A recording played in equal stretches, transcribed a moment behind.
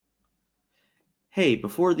Hey,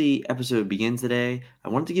 before the episode begins today, I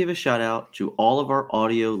wanted to give a shout out to all of our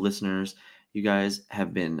audio listeners. You guys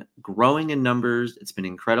have been growing in numbers. It's been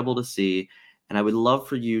incredible to see. And I would love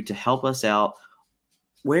for you to help us out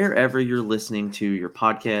wherever you're listening to your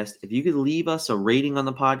podcast. If you could leave us a rating on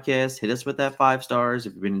the podcast, hit us with that 5 stars.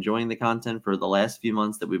 If you've been enjoying the content for the last few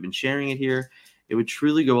months that we've been sharing it here, it would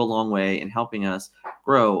truly go a long way in helping us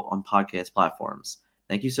grow on podcast platforms.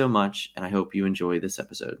 Thank you so much, and I hope you enjoy this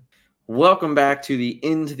episode. Welcome back to the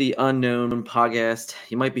Into the Unknown podcast.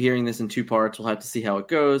 You might be hearing this in 2 parts. We'll have to see how it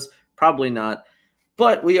goes. Probably not.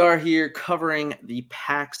 But we are here covering the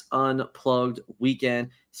PAX Unplugged weekend.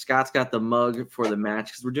 Scott's got the mug for the match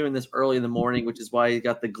because we're doing this early in the morning, which is why he's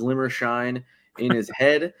got the glimmer shine in his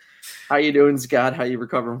head. How you doing, Scott? How you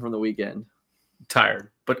recovering from the weekend? Tired,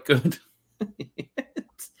 but good.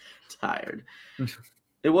 Tired.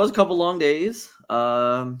 It was a couple long days.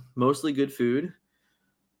 Mostly good food.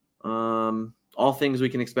 All things we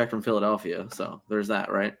can expect from Philadelphia. So there's that,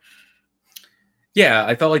 right? Yeah,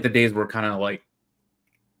 I felt like the days were kind of like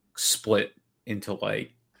split into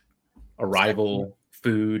like arrival,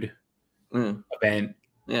 food, event,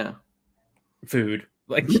 food.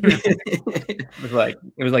 Like it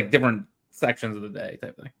was like different sections of the day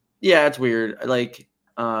type thing. Yeah, it's weird. Like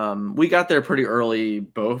we got there pretty early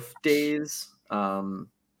both days.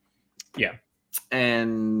 Yeah.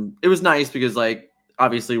 And it was nice because like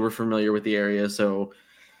obviously we're familiar with the area, so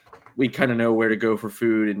we kind of know where to go for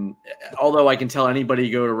food. And although I can tell anybody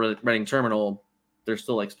go to Reading Terminal, there's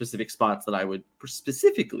still like specific spots that I would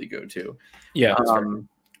specifically go to. Yeah.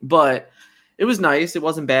 But it was nice. It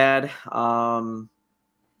wasn't bad. I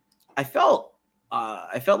felt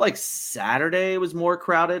like Saturday was more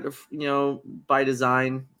crowded, by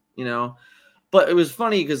design, but it was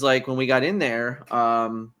funny because like when we got in there,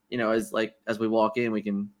 as we walk in, we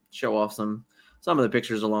can show off some of the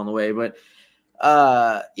pictures along the way. But,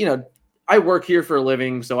 I work here for a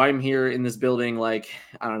living, so I'm here in this building, like,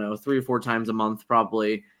 I don't know, 3 or 4 times a month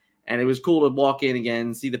probably. And it was cool to walk in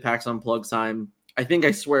again, see the PAX Unplugged sign.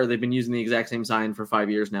 I swear they've been using the exact same sign for 5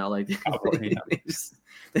 years now. Like they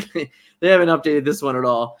haven't updated this one at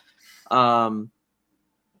all.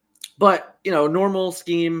 But, normal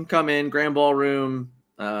scheme, come in, Grand Ballroom,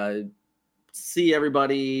 see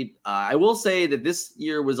everybody. I will say that this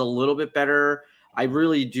year was a little bit better. I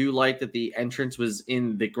really do like that the entrance was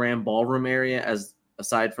in the Grand Ballroom area, as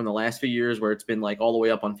aside from the last few years where it's been like all the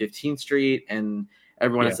way up on 15th Street and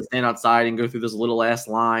everyone has to stand outside and go through this little ass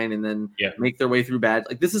line and then make their way through badge.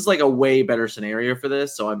 Like this is like a way better scenario for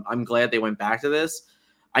this. So I'm glad they went back to this.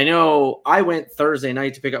 I know I went Thursday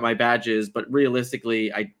night to pick up my badges, but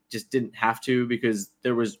realistically I just didn't have to because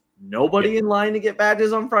there was nobody in line to get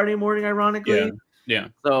badges on Friday morning, ironically. Yeah.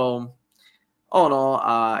 So all in all,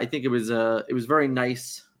 I think it was very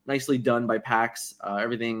nicely done by PAX.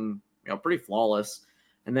 Everything, pretty flawless.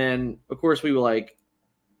 And then, of course, we were like,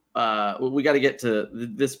 we got to get to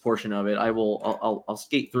this portion of it. I'll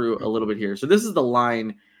skate through a little bit here. So this is the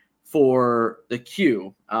line for the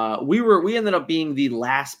queue. We ended up being the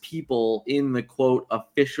last people in the quote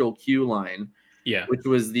official queue line. Yeah, which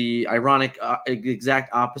was the ironic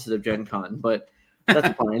exact opposite of Gen Con, but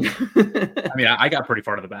that's fine. I mean, I got pretty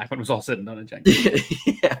far to the back when it was all said and done at Gen Con.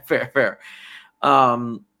 Yeah, fair.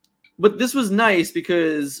 But this was nice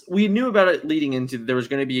because we knew about it leading into there was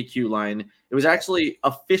going to be a queue line. It was actually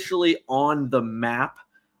officially on the map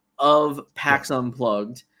of PAX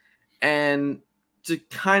Unplugged. And to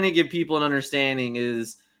kind of give people an understanding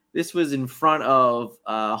is this was in front of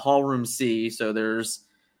Hall Room C. So there's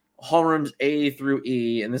Hall Rooms A through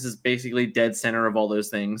E, and this is basically dead center of all those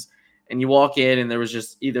things. And you walk in, and there was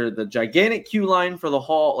just either the gigantic queue line for the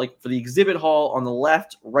hall, like for the exhibit hall on the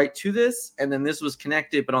left, right to this, and then this was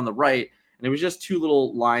connected, but on the right, and it was just 2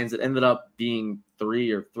 little lines that ended up being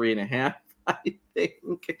 3 or 3.5, I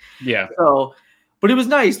think. Yeah. So, but it was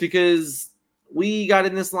nice because we got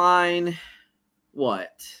in this line,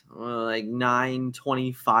 like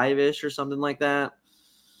 9:25-ish or something like that.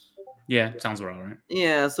 Yeah, sounds about right.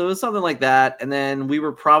 Yeah, so it was something like that, and then we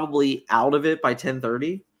were probably out of it by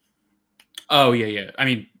 10:30. Oh yeah. I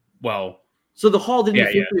mean, well, so the hall didn't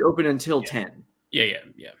officially open until 10. Yeah.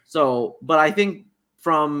 So, but I think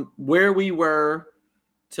from where we were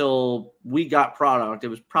till we got product, it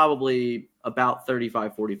was probably about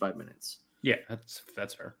 45 minutes. Yeah, that's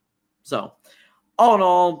fair. So, all in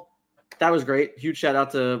all, that was great. Huge shout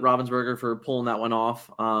out to Ravensburger for pulling that one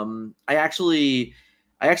off. I actually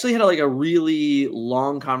had a really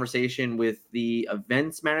long conversation with the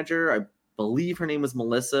events manager. I believe her name was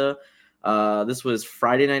Melissa. This was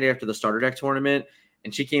Friday night after the Starter Deck tournament,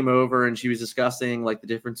 and she came over and she was discussing like the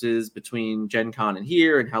differences between Gen Con and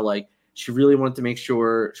here and how like She really wanted to make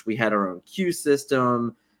sure we had our own queue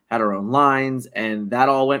system, had our own lines, and that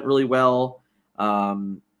all went really well.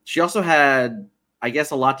 She also had, I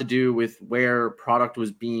guess, a lot to do with where product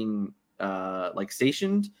was being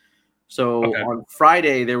stationed. So on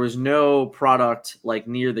Friday, there was no product like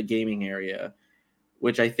near the gaming area,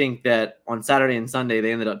 which I think that on Saturday and Sunday,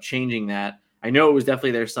 they ended up changing that. I know it was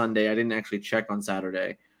definitely there Sunday. I didn't actually check on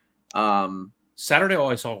Saturday. Saturday,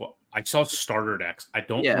 I saw starter decks. I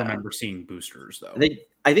don't remember seeing boosters though.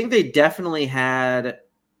 I think they definitely had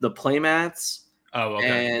the playmats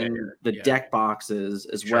and the deck boxes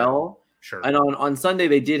as well. Sure. And on Sunday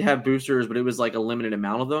they did have boosters, but it was like a limited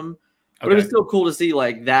amount of them. But it was still cool to see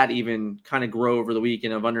like that even kind of grow over the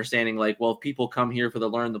weekend of understanding like, well, if people come here for the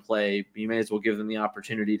learn to play, you may as well give them the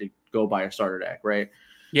opportunity to go buy a starter deck, right?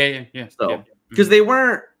 Yeah. So because they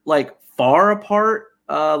weren't like far apart,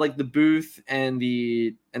 like the booth and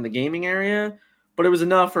the gaming area, but it was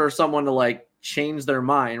enough for someone to like change their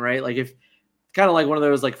mind, right? Like if kind of like one of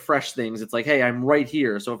those like fresh things. It's like, hey, I'm right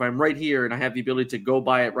here. So if I'm right here and I have the ability to go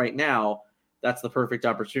buy it right now, that's the perfect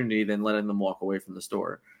opportunity than letting them walk away from the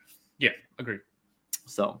store. Yeah, agreed.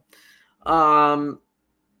 So,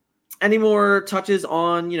 any more touches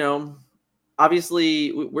on,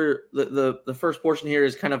 obviously we're the first portion here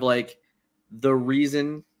is kind of like the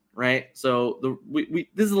reason, right? So we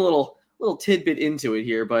this is a little tidbit into it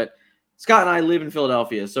here, but Scott and I live in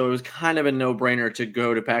Philadelphia, so it was kind of a no-brainer to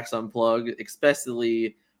go to PAX Unplugged,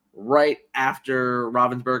 especially right after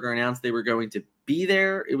Ravensburger announced they were going to be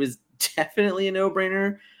there. It was definitely a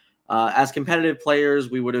no-brainer. As competitive players,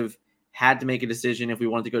 we would have had to make a decision if we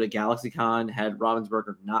wanted to go to GalaxyCon had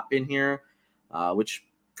Ravensburger not been here, which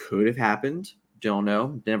could have happened. Don't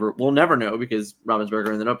know. We'll never know because Ravensburger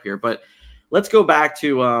ended up here. But let's go back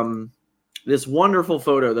to this wonderful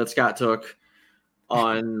photo that Scott took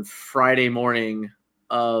on Friday morning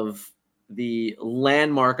of the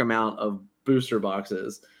landmark amount of booster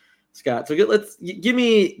boxes. Scott, so let's give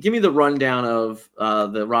me the rundown of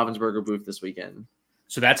the Ravensburger booth this weekend.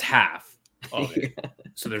 So that's half of it.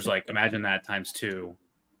 So there's like, imagine that times 2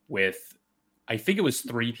 with, I think it was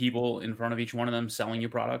 3 people in front of each one of them selling you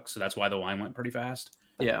products. So that's why the line went pretty fast.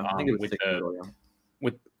 Yeah, I think it was 6 people,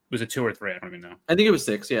 was it 2 or 3? I don't even know. I think it was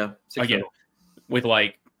 6. Yeah, 6 again, with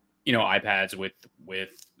like, iPads with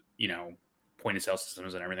point of sale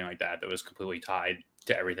systems and everything like that was completely tied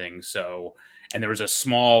to everything. So, and there was a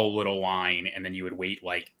small little line, and then you would wait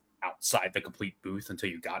like outside the complete booth until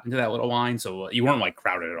you got into that little line. So you weren't like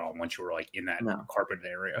crowded at all once you were like in that carpeted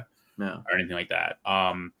area or anything like that.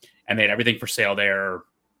 And they had everything for sale there,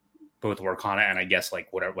 both Lorcana and I guess like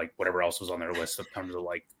whatever else was on their list in terms of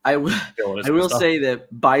like. I will say that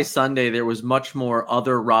by Sunday there was much more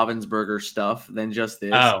other Ravensburger stuff than just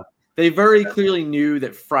this. Oh. They very clearly knew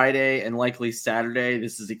that Friday and likely Saturday,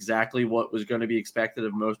 this is exactly what was going to be expected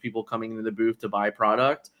of most people coming into the booth to buy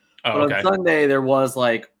product. But on Sunday, there was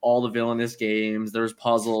like all the villainous games. There was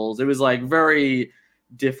puzzles. It was like very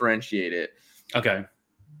differentiated. Okay.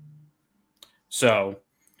 So,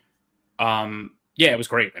 it was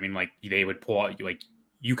great. I mean, like they would pull out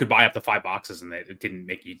you could buy up to 5 boxes, and it didn't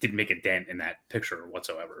make a dent in that picture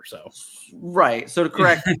whatsoever. So, right. So to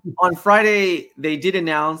correct, on Friday they did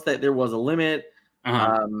announce that there was a limit.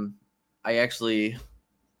 I actually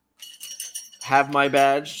have my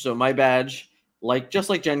badge. So my badge,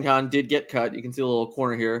 just like Gen Con, did get cut. You can see a little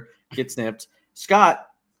corner here get snipped. Scott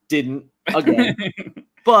didn't again.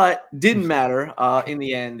 But didn't matter. In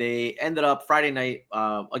the end, they ended up Friday night.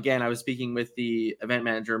 Again, I was speaking with the event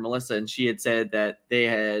manager, Melissa, and she had said that they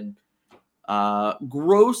had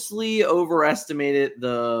grossly overestimated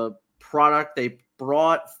the product they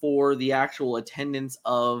brought for the actual attendance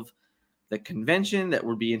of the convention that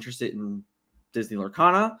would be interested in Disney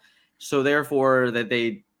Lorcana. So therefore, that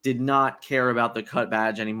they did not care about the cut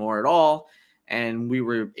badge anymore at all. And we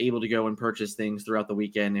were able to go and purchase things throughout the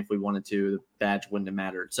weekend if we wanted to. The badge wouldn't have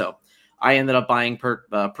mattered. So I ended up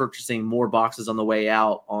purchasing more boxes on the way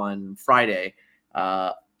out on Friday,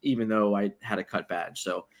 even though I had a cut badge.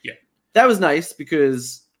 So that was nice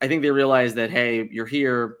because I think they realized that, hey, you're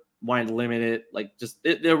here, why limit it? Like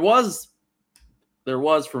there was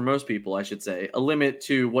for most people, I should say, a limit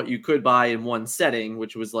to what you could buy in one setting,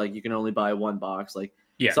 which was like you can only buy 1 box. Like,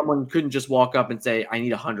 someone couldn't just walk up and say, I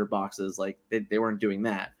need 100 boxes. Like they weren't doing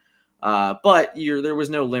that. But there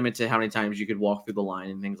was no limit to how many times you could walk through the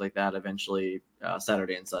line and things like that eventually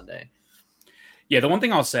Saturday and Sunday. Yeah, the one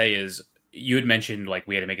thing I'll say is you had mentioned like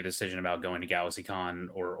we had to make a decision about going to GalaxyCon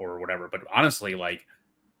or whatever. But honestly, like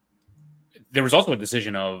there was also a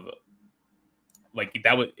decision of like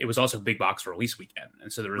it was also big box release weekend.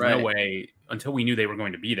 And so there was no way until we knew they were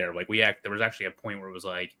going to be there. Like there was actually a point where it was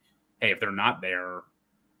like, hey, if they're not there,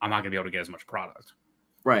 I'm not going to be able to get as much product.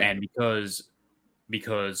 Right. And because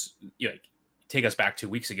like, take us back 2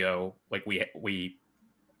 weeks ago, like we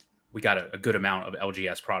got a good amount of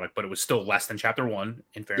LGS product, but it was still less than Chapter 1,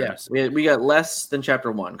 in fairness. Yeah, we got less than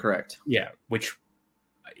Chapter 1, correct. Yeah, which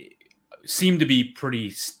seemed to be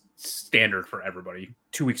pretty standard for everybody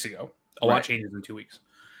 2 weeks ago. A lot changes in 2 weeks.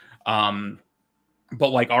 But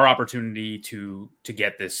like our opportunity to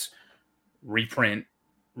get this reprint,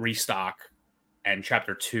 restock, and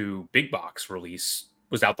Chapter 2 big box release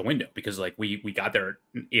was out the window because like we got there at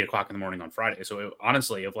 8:00 in the morning on Friday. So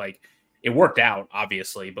honestly, it worked out,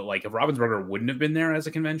 obviously, but like if Ravensburger wouldn't have been there as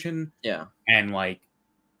a convention, and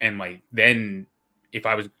then if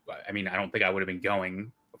I don't think I would have been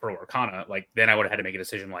going for Lorcana. Like then I would have had to make a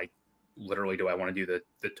decision. Like literally, do I want to do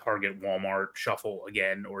the Target Walmart shuffle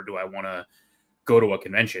again, or do I want to go to a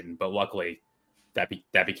convention? But luckily, that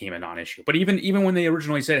became a non-issue. But even when they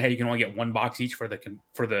originally said, hey, you can only get one box each for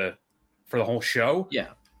the whole show,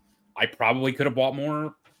 I probably could have bought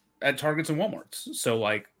more at Targets and Walmarts. So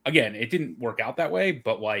like again, it didn't work out that way,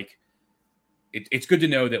 but like it's good to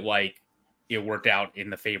know that like it worked out in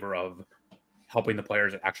the favor of helping the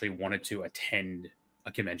players that actually wanted to attend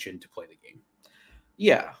a convention to play the game.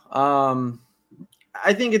 Yeah.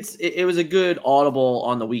 I think it was a good audible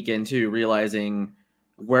on the weekend too, realizing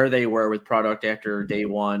where they were with product after day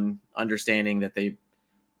one, understanding that they,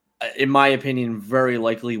 in my opinion, very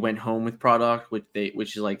likely went home with product,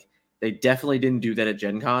 which is like, they definitely didn't do that at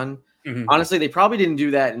Gen Con. Mm-hmm. Honestly, they probably didn't do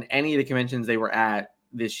that in any of the conventions they were at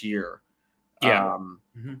this year. Yeah.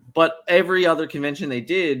 But every other convention they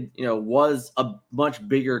did, was a much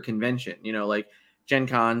bigger convention, like Gen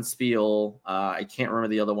Con, Spiel. I can't remember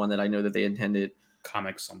the other one that I know that they intended.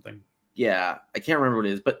 Comics something. Yeah, I can't remember what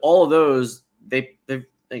it is, but all of those,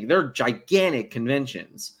 they're gigantic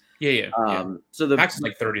conventions. Yeah. So the PAX is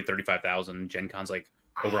like 30, 35,000. Gen Con's like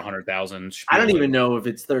over 100,000. I don't even know if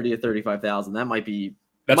it's 30 or 35,000. That might be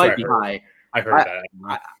high. I heard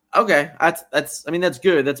that. Okay, that's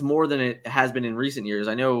good. That's more than it has been in recent years.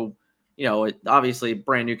 I know, it obviously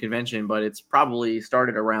brand new convention, but it's probably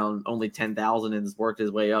started around only 10,000 and has worked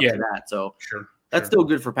its way up to that. So that's still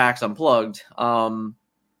good for PAX Unplugged.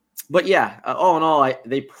 But yeah, all in all,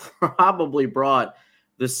 they probably brought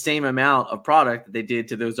the same amount of product that they did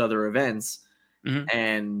to those other events,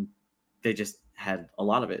 and they just had a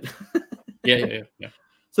lot of it. Yeah.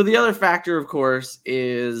 So the other factor, of course,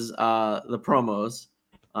 is the promos.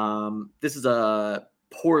 This is a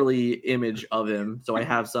poorly image of them, so I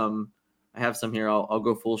have some here. I'll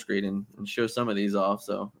go full screen and show some of these off.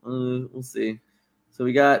 So we'll see. So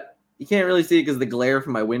we got, you can't really see it because of the glare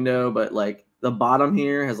from my window, but like the bottom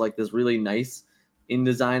here has like this really nice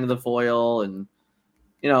InDesign of the foil, and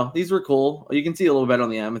these were cool. You can see a little bit on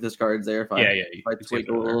the Amethyst cards there. If I tweak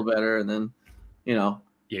a little better, and then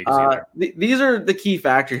these are the key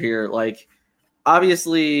factor here. Like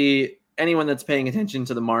obviously anyone that's paying attention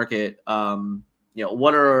to the market,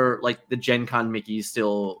 what are like the Gen Con Mickeys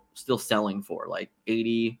still selling for? Like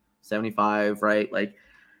 80, 75, right? Like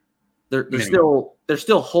they're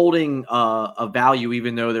still holding a value,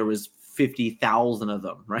 even though there was 50,000 of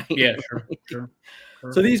them, right? Yeah, sure.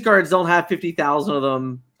 So these cards don't have 50,000 of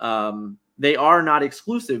them. They are not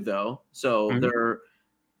exclusive though, so they're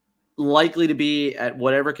likely to be at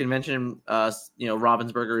whatever convention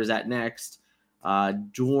Ravensburger is at next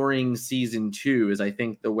during season 2 is I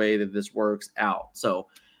think the way that this works out. So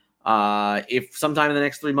if sometime in the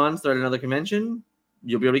next 3 months they're at another convention,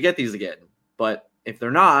 you'll be able to get these again. But if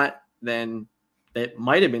they're not, then that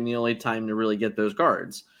might have been the only time to really get those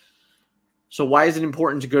cards. So why is it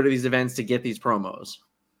important to go to these events to get these promos?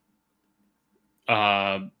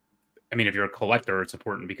 I mean, if you're a collector, it's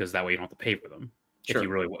important because that way you don't have to pay for them. Sure. If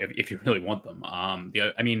you really want them.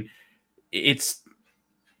 I mean, it's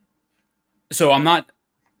so I'm not.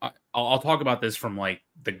 I'll talk about this from like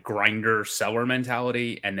the grinder seller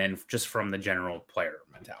mentality, and then just from the general player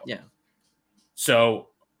mentality. Yeah. So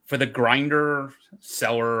for the grinder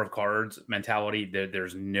seller of cards mentality,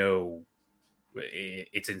 there's no.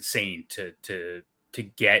 It's insane to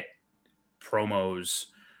get promos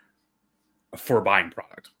for buying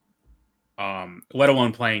product, let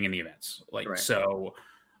alone playing in the events. So,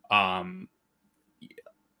 on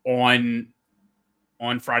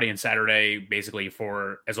Friday and Saturday, basically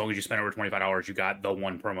for as long as you spend over $25, you got the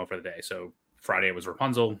one promo for the day. So Friday was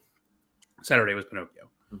Rapunzel, Saturday was Pinocchio.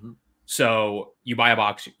 So you buy a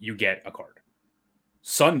box, you get a card.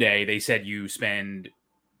 Sunday they said you spend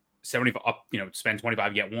 75 up, spend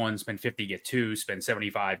 25, get one, spend 50, get two, spend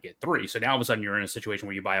 75, get three. So now all of a sudden you're in a situation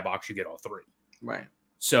where you buy a box, you get all three. Right.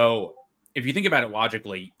 So if you think about it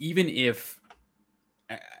logically, even if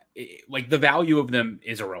like the value of them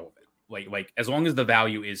is irrelevant. Like as long as the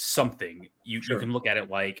value is something, you can look at it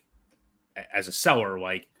like as a seller,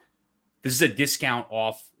 like this is a discount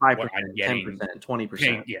off what I'm getting, 10%,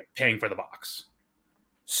 20%. Paying for the box.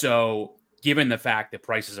 So given the fact that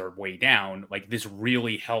prices are way down, like this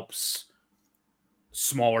really helps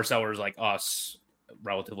smaller sellers like us,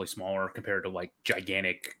 relatively smaller compared to like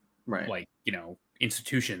gigantic, like,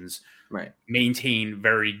 institutions, maintain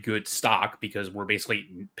very good stock because we're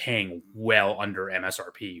basically paying well under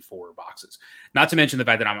MSRP for boxes. Not to mention the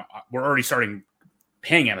fact that we're already starting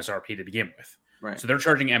paying MSRP to begin with. Right. So they're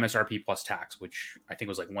charging MSRP plus tax, which I think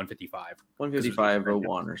was like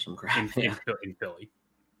 155.01 or some crap in Philly.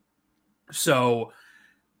 So,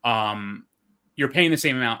 you're paying the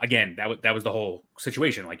same amount. Again, that was the whole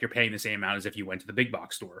situation. Like you're paying the same amount as if you went to the big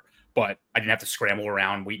box store, but I didn't have to scramble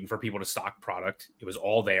around waiting for people to stock product. It was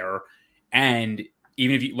all there. And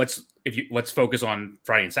even if let's focus on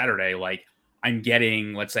Friday and Saturday, like I'm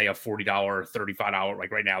getting, let's say a $40, $35,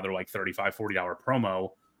 like right now they're like $35, $40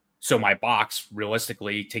 promo. So my box,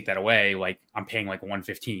 realistically, take that away, like I'm paying like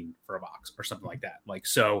 $115 for a box or something like that. Like,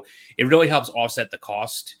 so it really helps offset the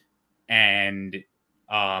cost. And,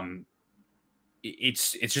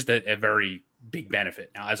 it's just a very big benefit.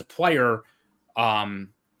 Now, as a player,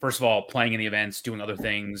 first of all, playing in the events, doing other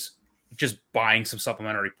things, just buying some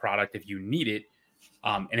supplementary product if you need it.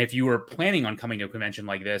 And if you were planning on coming to a convention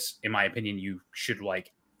like this, in my opinion, you should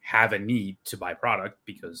like have a need to buy product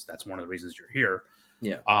because that's one of the reasons you're here.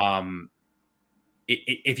 Yeah.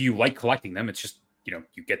 If you like collecting them, it's just, you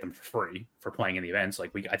get them for free for playing in the events. Like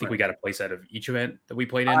I think we got a play set of each event that we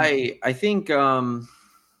played in.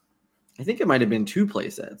 I think it might have been 2 play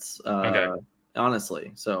sets,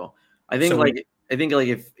 honestly. So I think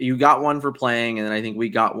if you got one for playing, and then I think we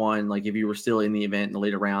got one, like if you were still in the event in the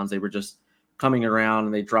later rounds, they were just coming around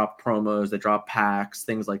and they dropped promos, they dropped packs,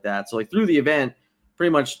 things like that. So like through the event,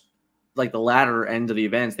 pretty much like the latter end of the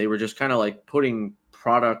events, they were just kind of like putting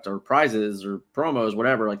product or prizes or promos,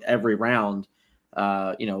 whatever, like every round,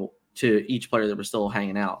 to each player that was still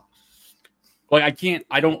hanging out. Like I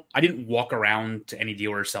didn't walk around to any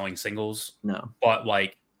dealers selling singles. No. But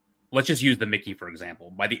like, let's just use the Mickey, for example.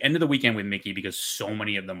 By the end of the weekend with Mickey, because so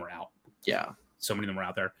many of them were out. Yeah. So many of them were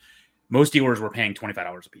out there. Most dealers were paying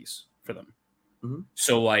 $25 a piece for them. Mm-hmm.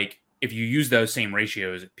 So like, if you use those same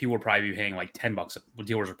ratios, people would probably be paying like $10.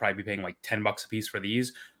 Dealers would probably be paying like $10 a piece for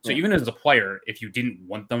these. So even as a player, if you didn't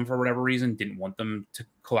want them for whatever reason, didn't want them to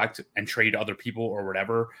collect and trade to other people or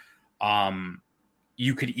whatever,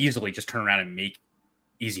 you could easily just turn around and make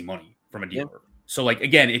easy money from a dealer. Yeah. So like,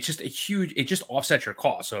 again, it's just it just offsets your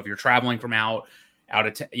cost. So if you're traveling from out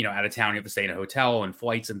of town, you have to stay in a hotel and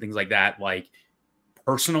flights and things like that. Like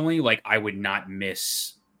personally, like I would not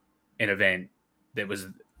miss an event that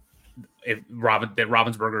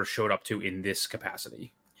Ravensburger showed up to in this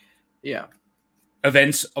capacity. Yeah.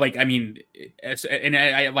 Events like, I mean,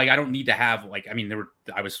 I don't need to have like, I mean,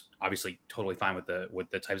 I was obviously totally fine with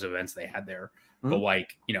the types of events they had there. But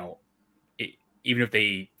like, even if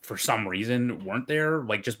they, for some reason, weren't there,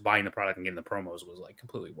 like just buying the product and getting the promos was like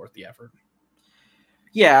completely worth the effort.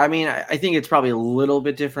 Yeah, I mean, I think it's probably a little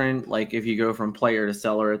bit different. Like if you go from player to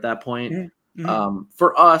seller at that point,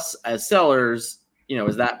 for us as sellers,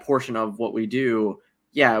 is that portion of what we do.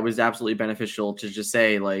 Yeah, it was absolutely beneficial to just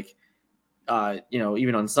say like,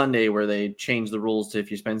 even on Sunday where they changed the rules to if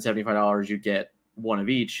you spend $75, you get one of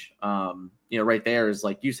each. Right there is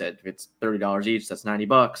like you said, if it's $30 each, that's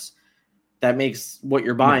 $90. That makes what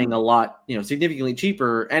you're buying a lot, significantly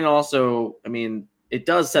cheaper. And also, I mean, it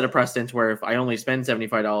does set a precedent where if I only spend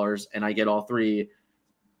 $75 and I get all 3,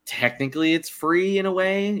 technically it's free in a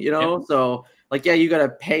way, So like, yeah, you got to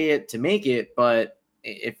pay it to make it, but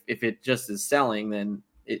if it just is selling, then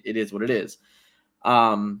it is what it is.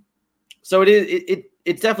 So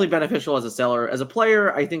it's definitely beneficial as a seller. As a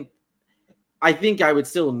player, I think I would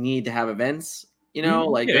still need to have events, there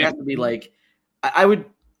has to be like,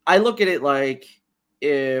 I look at it like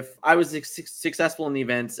if I was successful in the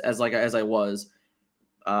events as I was,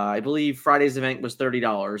 I believe Friday's event was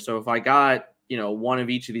 $30. So if I got, one of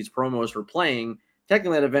each of these promos for playing,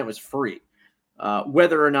 technically that event was free,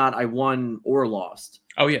 whether or not I won or lost.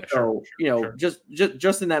 Oh yeah. So, sure.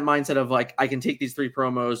 Just in that mindset of like, I can take these 3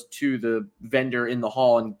 promos to the vendor in the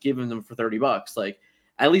hall and give them for $30. Like,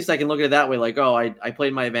 at least I can look at it that way. Like, oh, I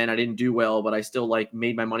played my event. I didn't do well, but I still like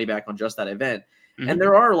made my money back on just that event. Mm-hmm. And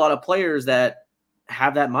there are a lot of players that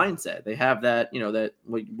have that mindset. They have that, that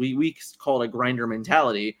we call it a grinder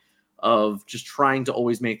mentality of just trying to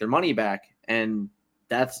always make their money back. And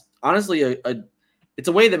that's honestly it's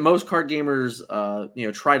a way that most card gamers,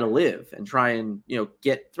 try to live and try and,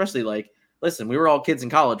 get, especially like listen, we were all kids in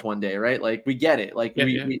college one day, right? Like we get it. Like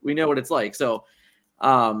we know what it's like. So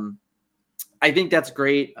I think that's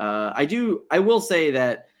great. I will say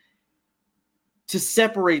that to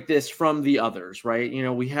separate this from the others, right? You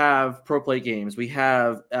know, we have Pro Play Games. We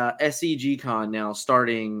have SEG Con now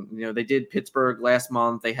starting. You know, they did Pittsburgh last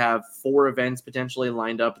month. They have 4 events potentially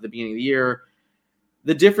lined up at the beginning of the year.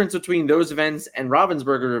 The difference between those events and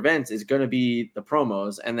Ravensburger events is going to be the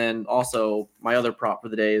promos. And then also my other prop for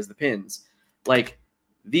the day is the pins. Like,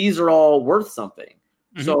 these are all worth something.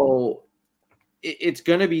 Mm-hmm. So it's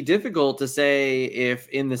going to be difficult to say if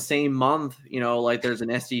in the same month, you know, like there's an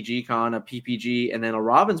SCG Con, a PPG, and then a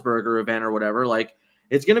Ravensburger event or whatever, like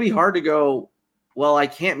it's going to be hard to go, well, I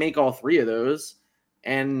can't make all 3 of those.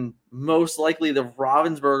 And most likely the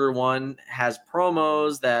Ravensburger one has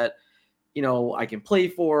promos that, you know, I can play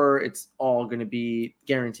for. It's all going to be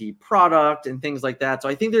guaranteed product and things like that. So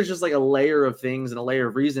I think there's just like a layer of things and a layer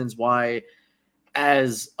of reasons why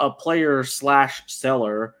as a player /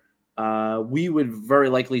 seller, we would very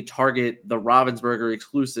likely target the Ravensburger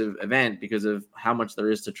exclusive event because of how much there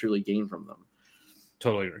is to truly gain from them.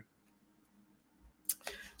 Totally agree.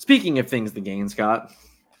 Speaking of things to gain, Scott,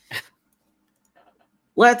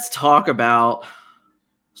 let's talk about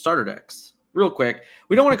starter decks real quick.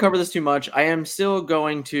 We don't want to cover this too much. I am still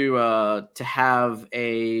going to have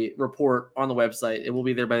a report on the website. It will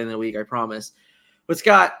be there by the end of the week, I promise. But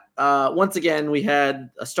Scott, once again, we had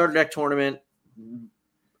a starter deck tournament.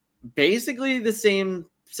 Basically the same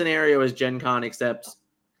scenario as Gen Con, except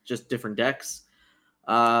just different decks.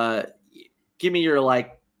 Give me your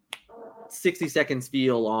 60 seconds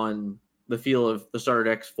feel on the feel of the starter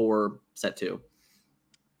decks for set 2.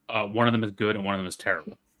 One of them is good and one of them is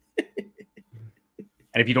terrible.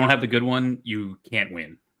 And if you don't have the good one, you can't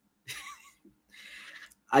win.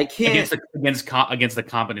 I can't against the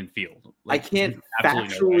competent field. I can't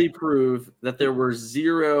factually prove that there were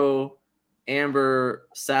 0 Amber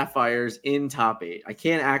Sapphires in top 8. I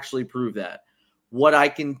can't actually prove that. What I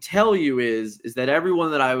can tell you is that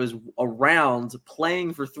everyone that I was around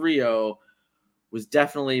playing for 3-0 was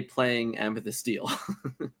definitely playing Amethyst Steel.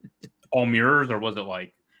 All mirrors, or was it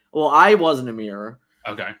like? Well, I wasn't a mirror.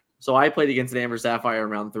 Okay. So I played against an Amber Sapphire in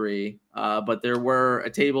round 3. But there were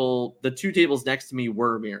the 2 tables next to me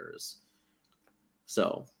were mirrors.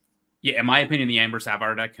 So. Yeah, in my opinion, the Amber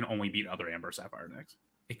Sapphire deck can only beat other Amber Sapphire decks.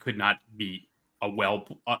 It could not be a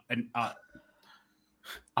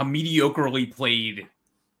mediocrely played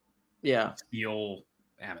Steel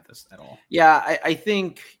Amethyst at all. Yeah, I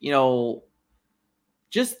think, you know,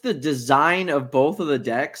 just the design of both of the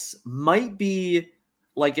decks might be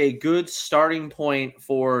like a good starting point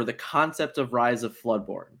for the concept of Rise of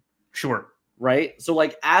Floodborn. Sure. Right? So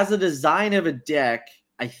like as a design of a deck,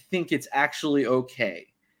 I think it's actually okay.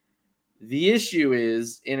 The issue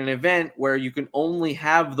is in an event where you can only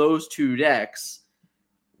have those 2 decks,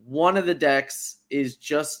 one of the decks is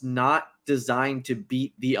just not designed to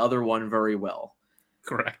beat the other one very well.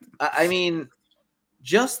 Correct. I mean,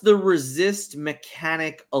 just the resist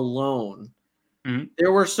mechanic alone. Mm-hmm.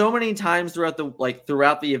 There were so many times throughout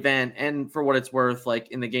the event, and for what it's worth, like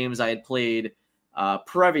in the games I had played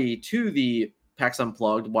privy to the PAX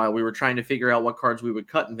Unplugged while we were trying to figure out what cards we would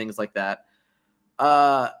cut and things like that.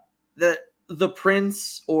 The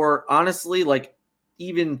Prince, or honestly, like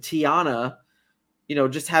even Tiana, you know,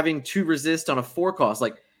 just having 2 resist on a 4 cost,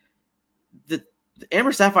 like the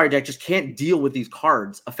Amber Sapphire deck just can't deal with these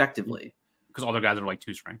cards effectively. Because all their guys are like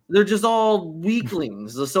 2 strength. They're just all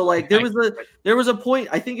weaklings. So like there was a point,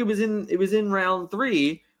 I think it was in round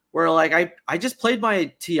 3 where like I just played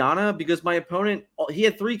my Tiana because my opponent, he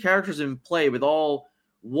had 3 characters in play with all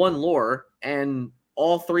 1 lore, and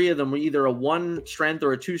all 3 of them were either a 1 strength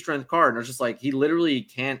or a 2 strength card. And it's just like, he literally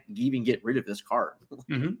can't even get rid of this card.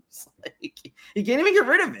 Mm-hmm. Like, he can't even get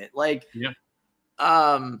rid of it. Like,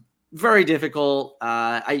 very difficult.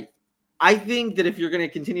 I think that if you're going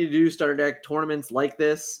to continue to do starter deck tournaments like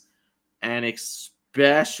this, and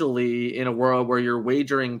especially in a world where you're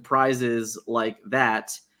wagering prizes like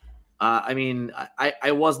that, I mean,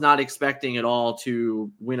 I was not expecting at all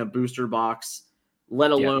to win a booster box,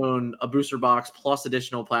 let alone a booster box plus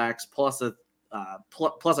additional packs plus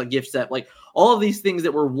a gift set. Like all of these things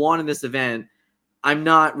that were won in this event, I'm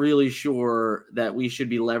not really sure that we should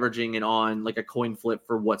be leveraging it on like a coin flip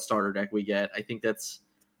for what starter deck we get. I think that's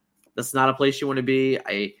not a place you want to be.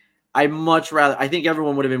 I much rather, I think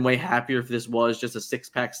everyone would have been way happier if this was just a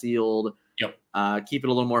 6-pack sealed. Yep. Keep it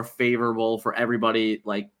a little more favorable for everybody.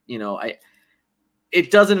 Like, you know,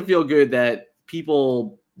 it doesn't feel good that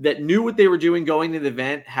people that knew what they were doing going to the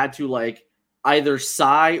event had to like either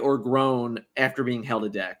sigh or groan after being held a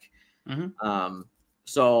deck. Mm-hmm.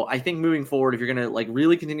 So I think moving forward, if you're going to like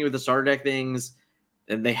really continue with the starter deck things,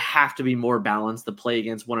 then they have to be more balanced to play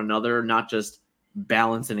against one another, not just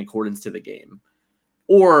balance in accordance to the game,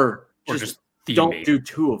 or just don't do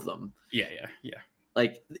 2 of them. Yeah.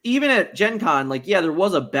 Like even at Gen Con, like, yeah, there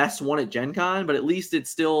was a best one at Gen Con, but at least it's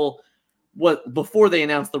still what before they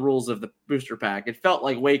announced the rules of the booster pack, it felt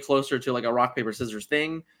like way closer to like a rock, paper, scissors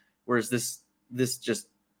thing. Whereas this just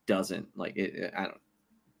doesn't like it. I don't.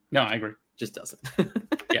 No, I agree. Just doesn't.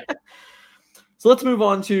 Yeah. So let's move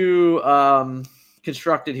on to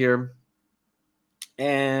Constructed here.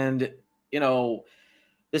 And,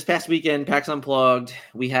 this past weekend, PAX Unplugged,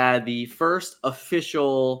 we had the first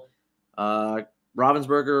official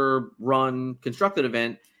Ravensburger run Constructed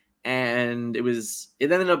event. And it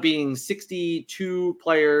ended up being 62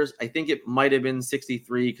 players. I think it might have been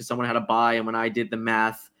 63 because someone had a buy. And when I did the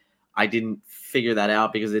math, I didn't figure that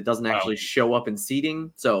out because it doesn't actually show up in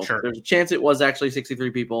seating. So There's a chance it was actually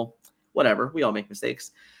 63 people. Whatever. We all make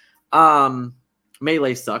mistakes.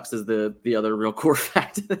 Melee sucks is the other real core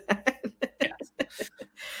fact of that. Yes.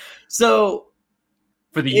 So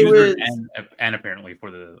for the users and apparently for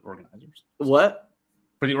the organizers. What?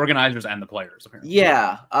 For the organizers and the players, apparently.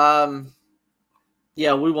 Yeah.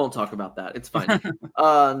 Yeah, we won't talk about that. It's fine.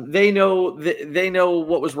 They know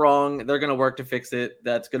what was wrong. They're going to work to fix it.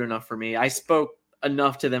 That's good enough for me. I spoke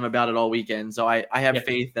enough to them about it all weekend, so I have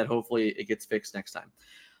faith that hopefully it gets fixed next time.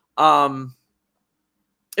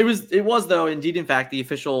 It was though indeed in fact the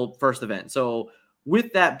official first event. So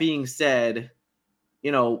with that being said,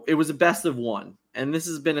 it was a best of 1, and this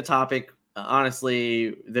has been a topic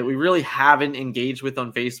honestly that we really haven't engaged with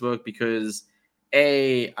on Facebook because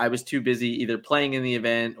I was too busy either playing in the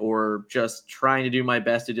event or just trying to do my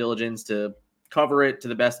best due diligence to cover it to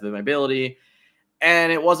the best of my ability.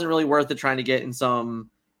 And it wasn't really worth it trying to get in some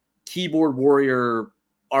keyboard warrior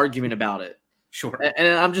argument about it. Sure. And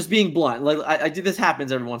I'm just being blunt. Like I do, this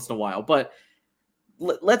happens every once in a while, but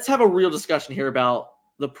let's have a real discussion here about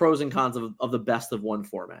the pros and cons of the best of 1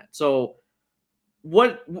 format. So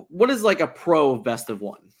what is like a pro of best of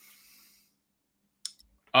 1?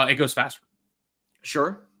 It goes faster.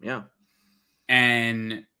 Sure. Yeah.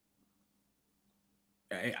 And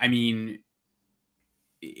I mean,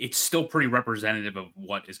 it's still pretty representative of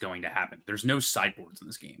what is going to happen. There's no sideboards in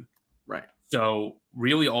this game. Right. So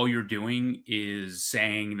really all you're doing is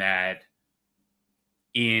saying that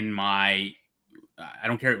I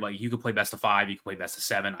don't care. Like you could play best of 5, you could play best of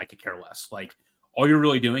 7. I could care less. Like all you're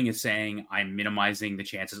really doing is saying I'm minimizing the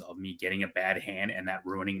chances of me getting a bad hand and that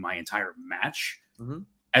ruining my entire match. Mm-hmm.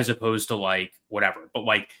 As opposed to like whatever. But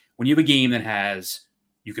like when you have a game that has,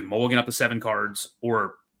 you can mulligan up to 7 cards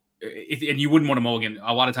and you wouldn't want to mulligan.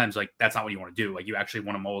 A lot of times, like that's not what you want to do. Like you actually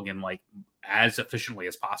want to mulligan like as efficiently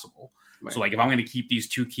as possible. Right. So like if I'm going to keep these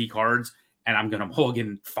 2 key cards and I'm going to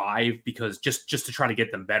mulligan 5 because just to try to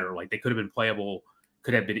get them better, like they could have been playable,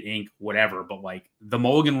 could have been ink, whatever. But like the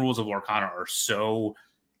mulligan rules of Lorcana are so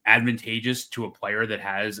advantageous to a player that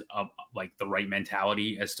has like the right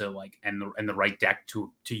mentality as to like and the right deck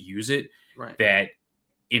to use it. Right. That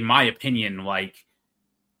in my opinion, like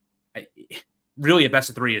really a best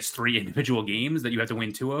of 3 is 3 individual games that you have to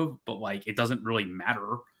win 2 of, but like it doesn't really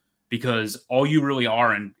matter because all you really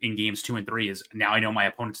are in games 2 and 3 is now I know my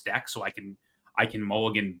opponent's deck, so I can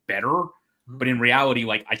mulligan better. Mm-hmm. But in reality,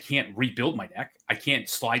 like I can't rebuild my deck. I can't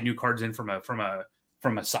slide new cards in from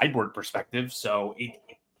a sideboard perspective. So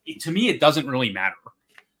to me, it doesn't really matter.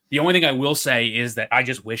 The only thing I will say is that I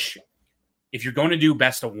just wish if you're going to do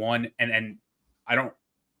best of 1 and I don't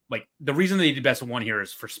like the reason they did best of 1 here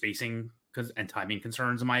is for spacing and timing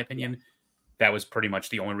concerns, in my opinion. That was pretty much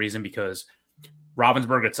the only reason because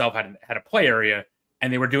Ravensburg itself had a play area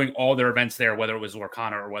and they were doing all their events there, whether it was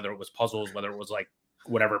Lorcana or whether it was puzzles, whether it was like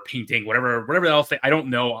whatever painting, whatever else I don't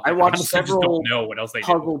know. I watched several don't know what else they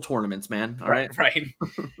puzzle tournaments, man. All right.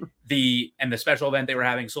 The special event they were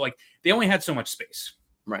having. So like they only had so much space.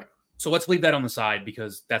 Right. So let's leave that on the side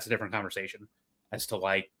because that's a different conversation as to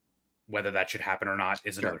like whether that should happen or not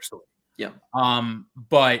is another story. Yeah.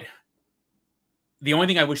 But the only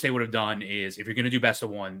thing I wish they would have done is if you're going to do best of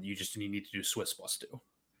 1, you need to do Swiss +2. So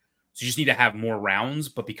you just need to have more rounds.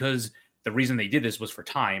 But because the reason they did this was for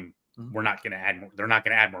time, we're not going to add more. They're not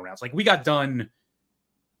going to add more rounds. Like we got done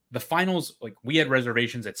the finals. Like we had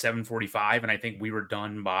reservations at 7:45, and I think we were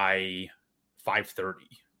done by 5:30.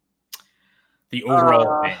 The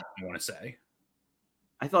overall event, I want to say.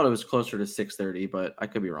 I thought it was closer to 6:30, but I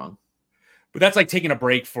could be wrong. But that's like taking a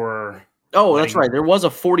break for. Oh, that's right. There was a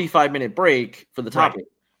 45-minute break for the topic.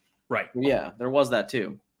 Right. Yeah, there was that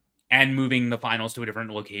too. And moving the finals to a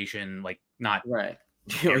different location, like not right.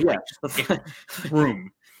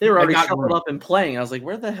 Room. They were already shuffled up and playing. I was like,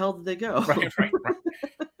 where the hell did they go? Right.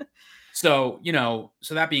 So,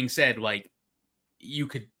 so that being said, like you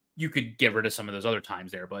could get rid of some of those other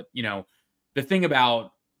times there. But, the thing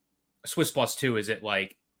about Swiss Plus 2 is that,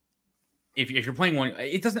 like, if you're playing one,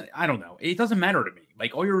 it doesn't matter to me.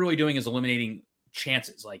 Like, all you're really doing is eliminating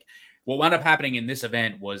chances. Like, what wound up happening in this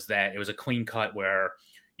event was that it was a clean cut where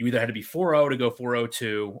you either had to be 4-0 to go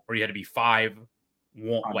 4-0-2, or you had to be 5-1,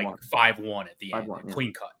 like 5-1 at the end,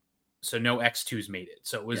 clean cut. So no X2s made it.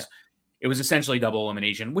 So it was essentially double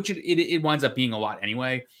elimination, which it winds up being a lot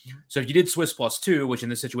anyway. So if you did Swiss Plus 2, which in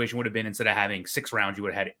this situation would have been, instead of having 6 rounds, you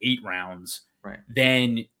would have had 8 rounds. Right.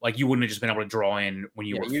 Then, like, you wouldn't have just been able to draw in when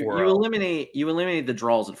you were 4-0. You eliminate the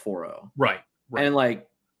draws at 4-0. Right. And, like,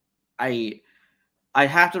 I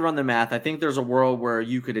have to run the math. I think there's a world where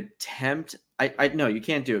you could attempt. No, you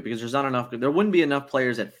can't do it because there's not enough. There wouldn't be enough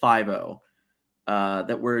players at 5-0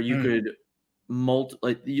 that where you could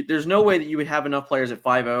there's no way that you would have enough players at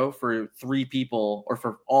 5-0 for 3 people or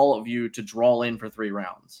for all of you to draw in for 3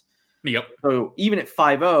 rounds. Yep. So even at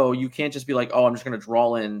 5-0, you can't just be like, oh, I'm just going to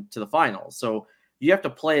draw in to the finals. So you have to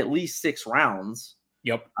play at least 6 rounds.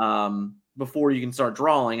 Yep. Before you can start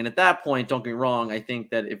drawing. And at that point, don't get me wrong, I think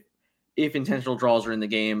that if intentional draws are in the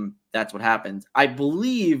game, that's what happens. I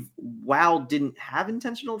believe WoW didn't have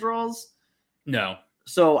intentional draws. No.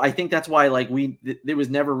 So I think that's why, like, there was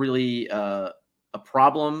never really a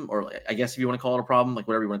problem, or I guess if you want to call it a problem, like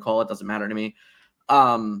whatever you want to call it, doesn't matter to me.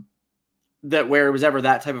 That where it was ever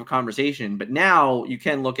that type of conversation. But now you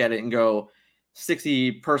can look at it and go,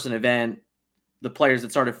 60-person event, the players that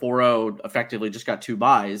started 4-0 effectively just got 2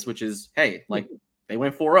 buys, which is, hey, like they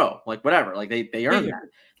went 4-0, like whatever, like they earned that.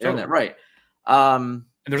 They earned that, right? And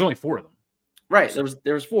there's only 4 of them, right? So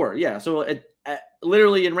there was 4, yeah. So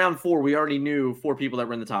literally in round 4, we already knew 4 people that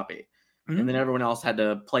were in the top 8, and then everyone else had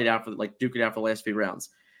to play it out for duke it out for the last few rounds.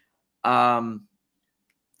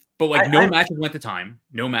 But like no matches went to time.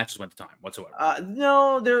 No matches went to time whatsoever.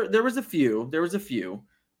 No, there was a few. There was a few.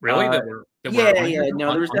 Really? No,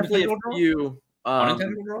 there was definitely a few.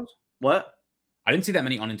 Unintentional draws? What? I didn't see that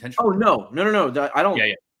many unintentional. Oh no. I don't.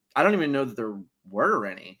 Yeah. I don't even know that there were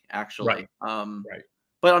any actually. Right.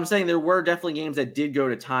 But I'm saying there were definitely games that did go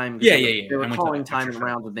to time. Yeah. They were calling time in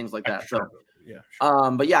rounds and things like that. So, yeah.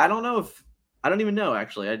 Sure. But yeah, I don't know if I don't even know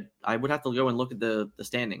actually. I would have to go and look at the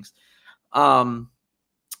standings.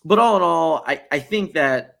 But all in all, I think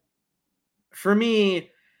that for me,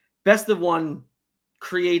 best of one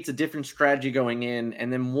creates a different strategy going in.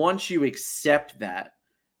 And then once you accept that,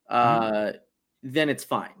 then it's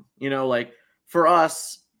fine. Like for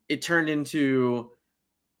us, it turned into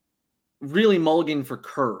really mulligan for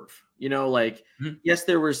curve. Yes,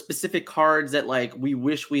 there were specific cards that like we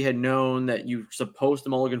wish we had known that you're supposed to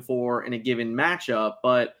mulligan for in a given matchup.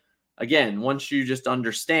 But again, once you just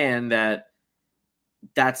understand that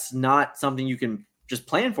that's not something you can just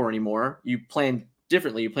plan for anymore. You plan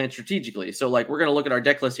differently. You plan strategically. So like, we're going to look at our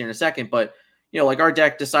deck list here in a second, but like our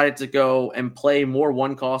deck decided to go and play more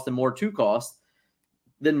 1 cost and more 2 cost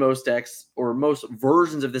than most decks or most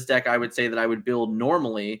versions of this deck. I would say that I would build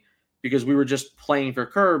normally because we were just playing for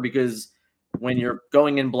curve, because when you're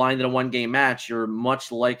going in blind in a 1-game match, you're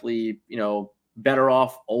much likely, better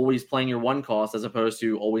off always playing your 1 cost as opposed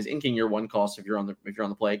to always inking your 1 cost if you're on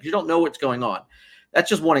the play, because you don't know what's going on. That's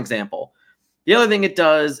just one example. The other thing it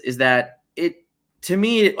does is that to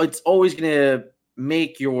me, it's always going to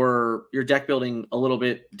make your deck building a little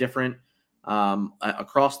bit different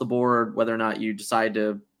across the board, whether or not you decide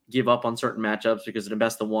to give up on certain matchups because in a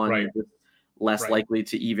best of one, right. You're just less likely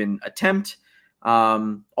to even attempt.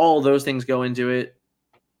 All those things go into it.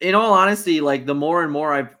 In all honesty, like the more and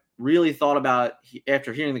more I've really thought about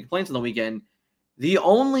after hearing the complaints on the weekend, the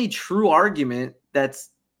only true argument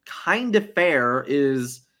that's kind of fair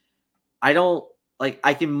is I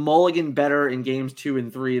can mulligan better in games 2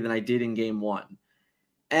 and 3 than I did in game 1.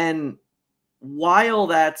 And while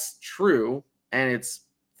that's true and it's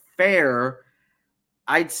fair,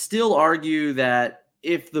 I'd still argue that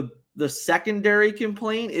if the secondary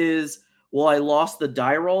complaint is, well, I lost the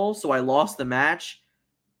die roll, so I lost the match,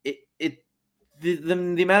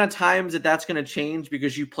 the amount of times that's going to change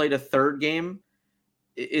because you played a third game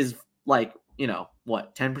is like,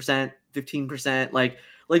 what, 10%, 15%? Like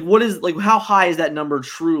what is, like, how high is that number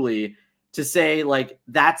truly to say, like,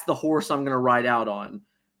 that's the horse I'm going to ride out on?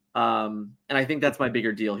 And I think that's my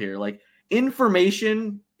bigger deal here. Like,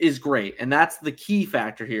 information is great. And that's the key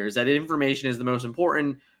factor here, is that information is the most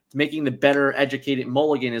important. Making the better educated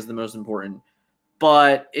mulligan is the most important.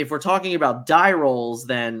 But if we're talking about die rolls,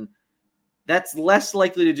 then that's less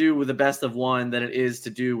likely to do with the best of one than it is to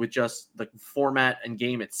do with just the format and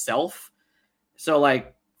game itself. So,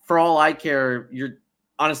 like, for all I care, you're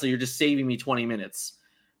just saving me 20 minutes.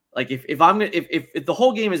 Like if the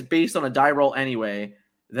whole game is based on a die roll anyway,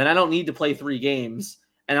 then I don't need to play 3 games.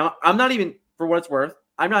 And I'm not even, for what it's worth,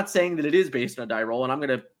 I'm not saying that it is based on a die roll, and I'm going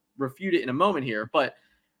to refute it in a moment here. But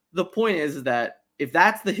the point is that if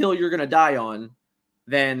that's the hill you're going to die on,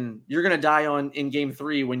 then you're going to die on in game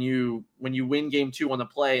 3 when you win game 2 on the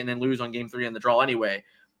play and then lose on game 3 on the draw anyway.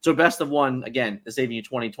 So best of 1, again, is saving you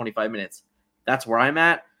 20, 25 minutes. That's where I'm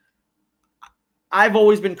at. I've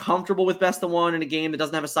always been comfortable with best of 1 in a game that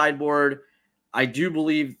doesn't have a sideboard. I do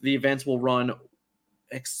believe the events will run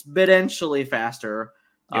exponentially faster.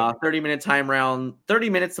 30-minute time round. 30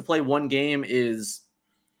 minutes to play 1 game is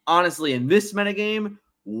honestly, in this metagame,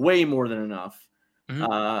 way more than enough.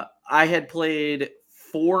 Mm-hmm. I had played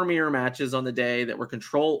 4 mirror matches on the day that were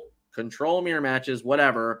control mirror matches,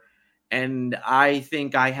 whatever. And I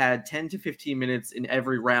think I had 10 to 15 minutes in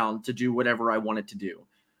every round to do whatever I wanted to do.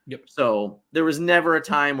 Yep. So there was never a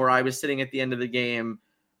time where I was sitting at the end of the game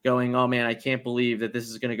going, oh man, I can't believe that this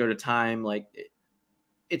is going to go to time. Like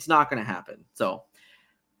it's not going to happen. So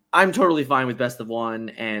I'm totally fine with best of 1.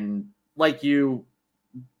 And like you,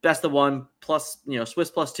 best of 1 plus, Swiss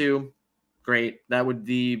 +2. Great. That would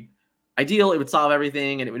be ideal. It would solve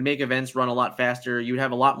everything and it would make events run a lot faster. You'd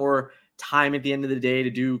have a lot more time at the end of the day to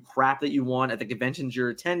do crap that you want at the conventions you're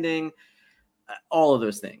attending, all of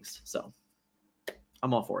those things. So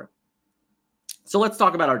I'm all for it. So let's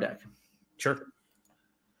talk about our deck. Sure.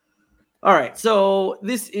 All right. So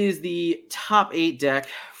this is the top 8 deck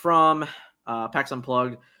from PAX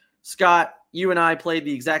Unplugged. Scott, you and I played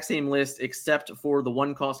the exact same list except for the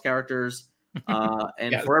 1-cost characters.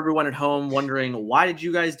 And for everyone at home wondering, why did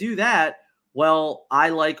you guys do that? Well, I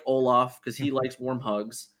like Olaf because he likes warm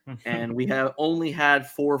hugs. And we have only had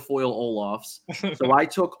 4 foil Olafs. So I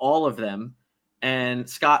took all of them. And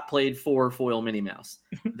Scott played 4 foil Minnie Mouse.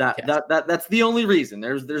 That's the only reason.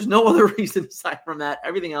 There's no other reason aside from that.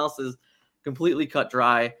 Everything else is completely cut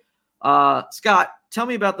dry. Scott, tell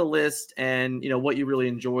me about the list and what you really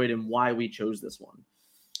enjoyed and why we chose this one.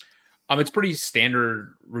 It's pretty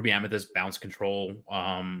standard Ruby Amethyst bounce control.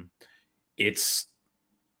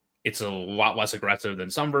 It's a lot less aggressive than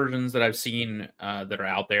some versions that I've seen that are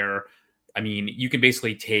out there. I mean, you can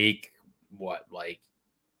basically take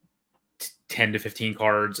 10 to 15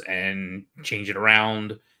 cards and change it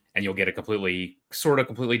around, and you'll get a completely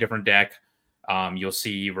different deck. You'll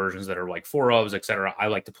see versions that are like 4-ofs, etc. I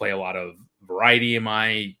like to play a lot of variety in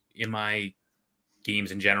my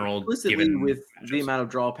games in general, explicitly with the amount of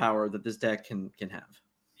draw power that this deck can have.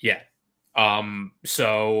 Yeah.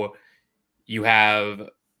 So you have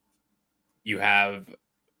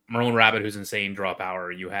Merlin Rabbit, who's insane draw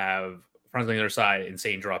power. You have Friends on the Other Side,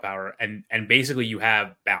 insane draw power, and basically you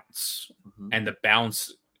have bounce, and the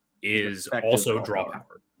bounce is also draw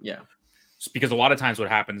power. Yeah, because a lot of times what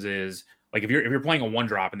happens is, like, if you're playing a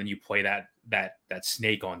 1-drop and then you play that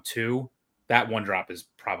snake on 2, that 1-drop is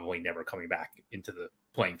probably never coming back into the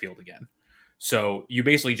playing field again. So you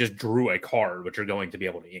basically just drew a card which you're going to be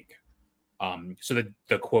able to ink. So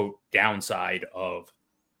the quote downside of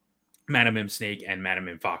Mana Mim Snake and Mana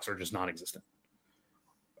Mim Fox are just non-existent.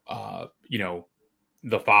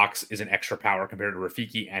 The Fox is an extra power compared to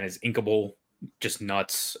Rafiki and is inkable, just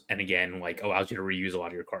nuts. And again, like, allows you to reuse a lot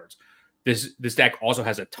of your cards. This deck also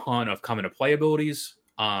has a ton of come into play abilities.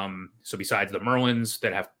 So besides the Merlins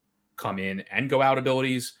that have come in and go out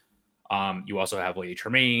abilities, you also have Lady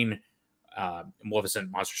Tremaine,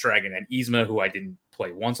 Maleficent, Monstrous Dragon, and Yzma, who I didn't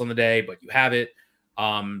play once on the day, but you have it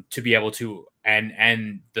to be able to,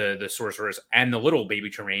 and the Sorceress and the little baby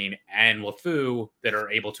Tremaine and LeFou that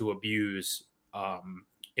are able to abuse.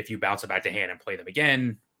 If you bounce it back to hand and play them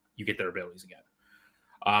again, you get their abilities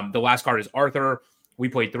again. The last card is Arthur. We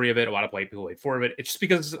played 3 of it. A lot of people played 4 of it. It's just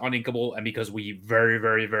because it's uninkable and because we very,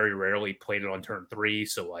 very, very rarely played it on turn 3.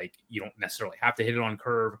 So, like, you don't necessarily have to hit it on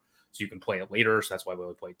curve. So you can play it later. So that's why we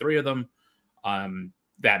only played 3 of them.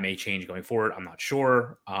 That may change going forward. I'm not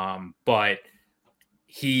sure. But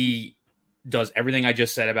he does everything I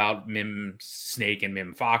just said about Mim Snake and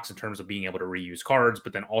Mim Fox in terms of being able to reuse cards,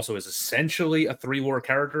 but then also is essentially a 3-lore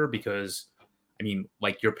character because, I mean,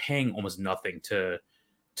 like, you're paying almost nothing to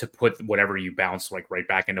put whatever you bounce, like, right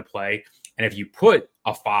back into play. And if you put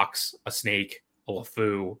a Fox, a Snake, a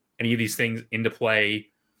LeFou, any of these things into play,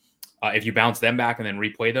 if you bounce them back and then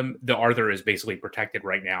replay them, the Arthur is basically protected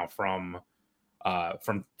right now from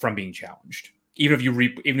being challenged. Even if you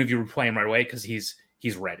replay him right away, because he's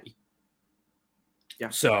ready. Yeah.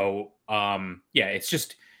 So there's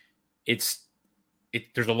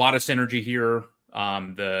a lot of synergy here.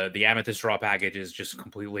 The Amethyst draw package is just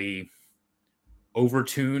completely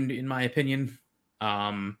overtuned, in my opinion.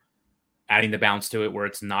 adding the bounce to it where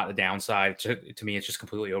it's not a downside. To me, it's just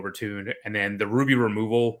completely overtuned. And then the Ruby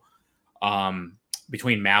removal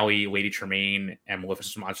between Maui, Lady Tremaine, and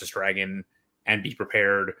Maleficent's Monstrous Dragon and Be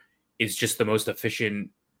Prepared is just the most efficient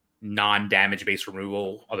non-damage based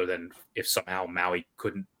removal, other than if somehow Maui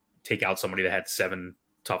couldn't take out somebody that had 7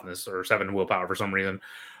 toughness or 7 willpower for some reason.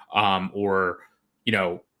 Or, you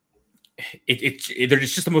know, they're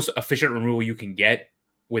just the most efficient removal you can get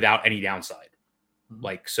without any downside.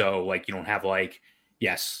 Like, so, like, you don't have, like,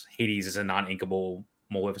 yes, Hades is a non-inkable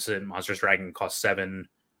Maleficent Monstrous Dragon, costs 7,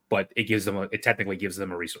 but it technically gives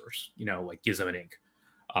them a resource, you know, like gives them an ink.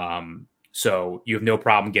 So you have no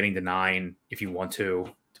problem getting to 9 if you want to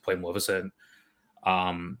play Maleficent.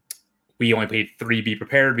 We only played 3 Be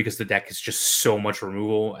Prepared because the deck is just so much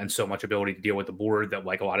removal and so much ability to deal with the board that,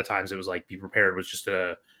 like, a lot of times it was like Be Prepared was just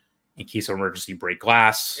in case of emergency, break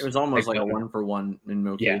glass. It was almost like a 1-for-1 in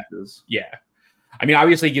most cases. Yeah. I mean,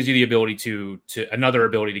 obviously it gives you the ability to another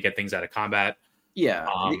ability to get things out of combat. Yeah.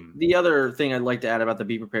 The other thing I'd like to add about the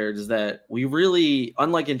Be Prepared is that we really,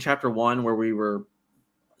 unlike in Chapter 1 where we were,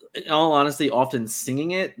 in all honesty, often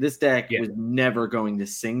singing it, this deck was never going to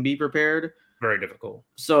sing Be Prepared. Very difficult.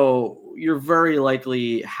 So you're very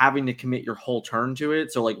likely having to commit your whole turn to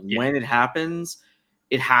it. So, like, when it happens,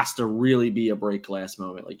 it has to really be a break glass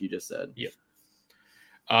moment, like you just said. Yep.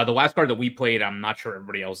 The last card that we played, I'm not sure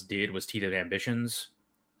everybody else did, was Teeth of Ambitions.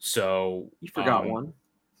 So you forgot one.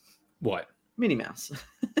 What? Minnie Mouse.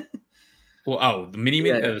 Well, the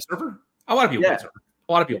the Surfer? A lot of people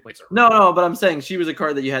play Surfer. No, but I'm saying she was a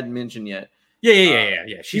card that you hadn't mentioned yet.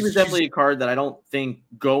 Yeah. She was definitely a card that I don't think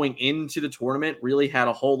going into the tournament really had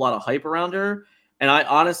a whole lot of hype around her. And I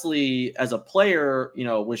honestly, as a player, you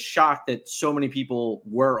know, was shocked that so many people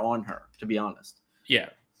were on her, to be honest.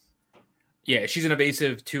 Yeah, she's an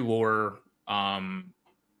evasive 2 lore,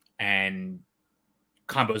 and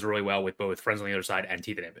combos really well with both Friends on the Other Side and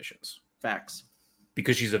Teeth and Ambitions. Facts.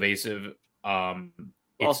 Because she's evasive.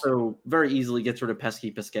 Also, very easily gets rid of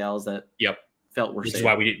pesky Pascals that felt were safe.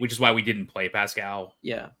 Which is why we didn't play Pascal.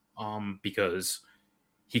 Yeah. Because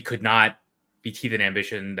he could not be Teeth and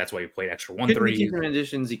Ambition. That's why he played extra 1/3. Teeth and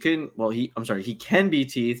Ambitions. He couldn't. Well, he can be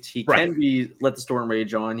Teethed. He can be Let the Storm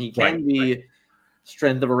Rage On. He can be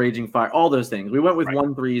Strength of a Raging Fire. All those things. We went with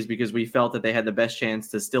 1/3s because we felt that they had the best chance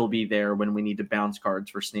to still be there when we need to bounce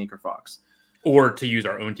cards for Snake or Fox, or to use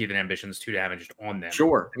our own Teeth and Ambitions 2 damage on them.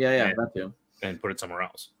 Sure. Yeah. That too. And put it somewhere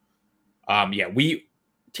else.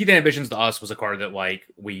 Teeth and Ambitions to us was a card that, like,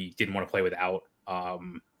 we didn't want to play without.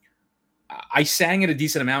 I sang it a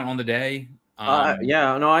decent amount on the day.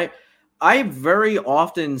 I very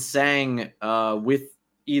often sang with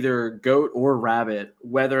either Goat or Rabbit,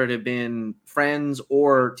 whether it had been Friends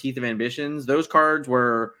or Teeth of Ambitions. Those cards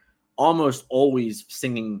were almost always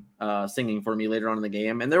singing for me later on in the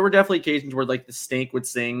game. And there were definitely occasions where, like, the Snake would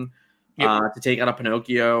sing to take out a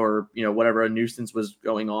Pinocchio or, you know, whatever a nuisance was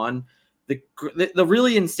going on. The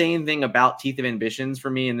really insane thing about Teeth of Ambitions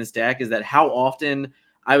for me in this deck is that how often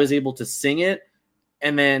I was able to sing it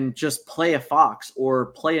and then just play a Fox or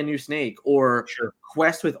play a new Snake or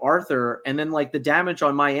quest with Arthur. And then, like, the damage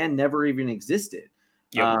on my end never even existed.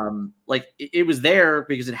 Like, it was there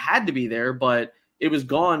because it had to be there, but it was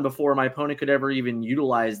gone before my opponent could ever even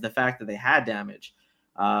utilize the fact that they had damage.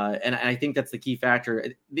 And I think that's the key factor.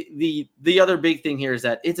 The other big thing here is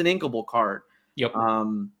that it's an inkable card.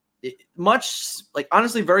 Much, like,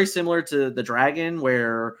 honestly, very similar to the Dragon,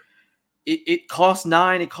 where it costs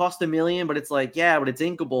 9, it costs $1 million, but it's like, but it's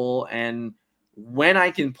inkable. And when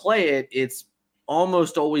I can play it, it's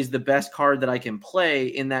almost always the best card that I can play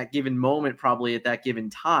in that given moment, probably at that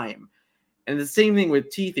given time. And the same thing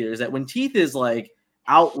with Teeth here is that when Teeth is, like,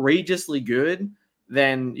 outrageously good,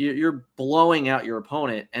 then you're blowing out your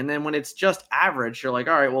opponent. And then when it's just average, you're like,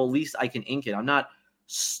 all right, well, at least I can ink it. I'm not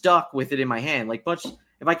stuck with it in my hand. Like,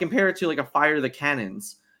 if I compare it to, like, a Fire the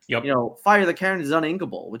Cannons, you know, Fire the Cannons is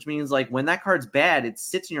uninkable, which means, like, when that card's bad, it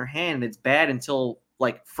sits in your hand and it's bad until,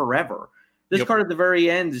 like, forever. This card at the very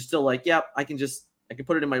end is still like, I can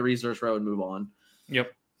put it in my resource row and move on.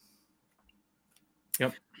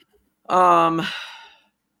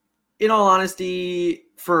 In all honesty,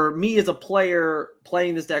 for me as a player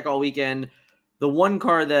playing this deck all weekend, the one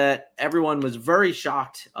card that everyone was very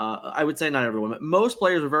shocked, I would say not everyone, but most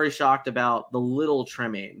players were very shocked about, the Little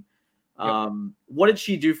Tremaine. What did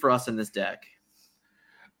she do for us in this deck?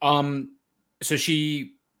 So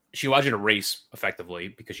she allows you to race effectively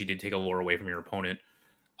because she did take a lore away from your opponent.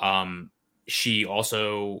 She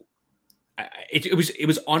also, it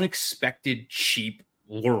was unexpected cheap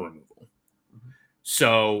lore removal.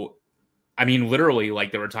 So, I mean, literally,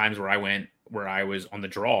 like, there were times where I went where I was on the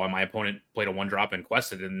draw and my opponent played a 1-drop and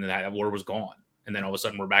quested, and that lure was gone. And then all of a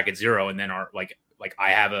sudden we're back at 0, and then our like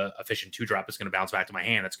I have a efficient 2-drop that's going to bounce back to my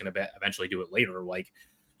hand. That's going to eventually do it later. Like,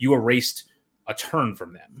 you erased a turn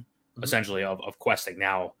from them, essentially, of questing.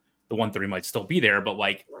 Now the 1-3 might still be there, but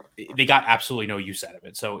like, they got absolutely no use out of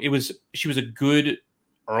it. So she was a good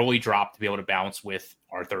early drop to be able to bounce with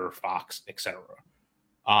Arthur, Fox, etc.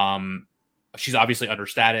 She's obviously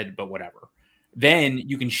understated, but whatever. Then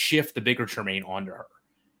you can shift the bigger Tremaine onto her.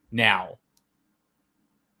 Now,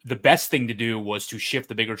 the best thing to do was to shift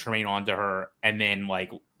the bigger Tremaine onto her, and then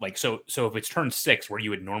so if it's turn 6 where you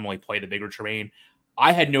would normally play the bigger Tremaine,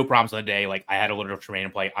 I had no problems on the day. Like, I had a little Tremaine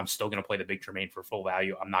in play. I'm still going to play the big Tremaine for full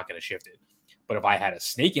value. I'm not going to shift it. But if I had a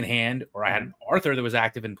snake in hand, or I had an Arthur that was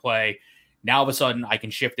active in play, now all of a sudden I can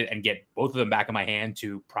shift it and get both of them back in my hand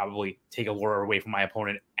to probably take a lure away from my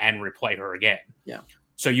opponent and replay her again. Yeah.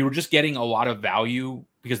 So you were just getting a lot of value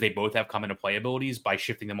because they both have come into play abilities by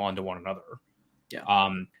shifting them onto one another. Yeah.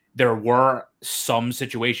 There were some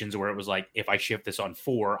situations where it was like, if I shift this on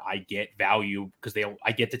 4, I get value because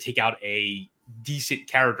I get to take out a decent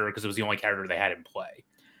character because it was the only character they had in play.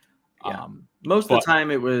 Yeah. Most of the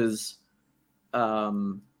time it was,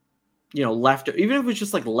 even if it was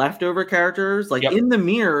just like leftover characters, like in the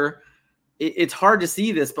mirror, it's hard to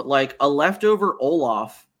see this, but like a leftover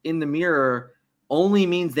Olaf in the mirror only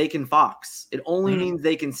means they can Fox. It only means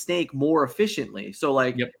they can snake more efficiently. So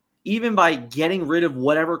like, even by getting rid of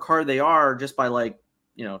whatever card they are, just by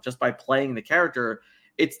just by playing the character,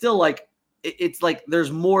 it's still like, it's like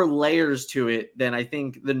there's more layers to it than I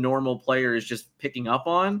think the normal player is just picking up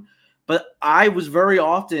on. But I was very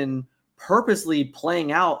often purposely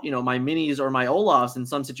playing out, my minis or my Olafs in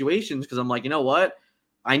some situations because I'm like, you know what?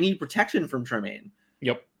 I need protection from Tremaine.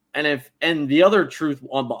 Yep. And the other truth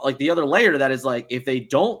on like the other layer to that is like,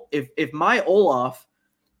 if my Olaf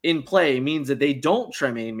in play means that they don't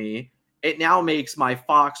Tremaine me, it now makes my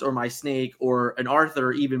Fox or my Snake or an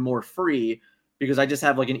Arthur even more free because I just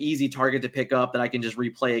have like an easy target to pick up that I can just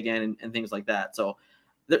replay again and things like that. So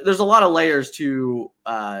there's a lot of layers to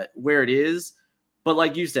where it is. But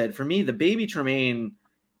like you said, for me, the baby Tremaine,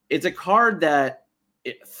 it's a card that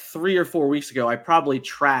 3 or 4 weeks ago, I probably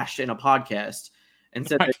trashed in a podcast and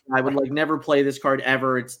said that I would like never play this card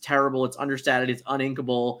ever. It's terrible. It's understated. It's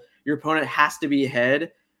uninkable. Your opponent has to be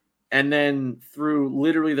ahead. And then through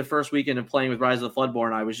literally the first weekend of playing with Rise of the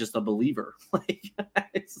Floodborn, I was just a believer. Like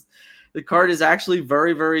the card is actually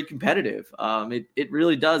very, very competitive. It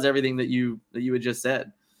really does everything that you had just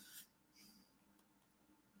said.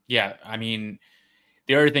 Yeah, I mean,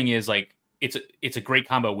 the other thing is like it's a great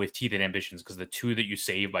combo with Teeth and Ambitions because the 2 that you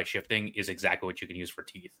save by shifting is exactly what you can use for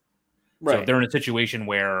Teeth. Right. So if they're in a situation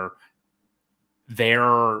where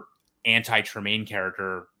their anti-Tremaine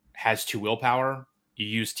character has 2 willpower, you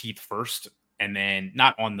use Teeth first, and then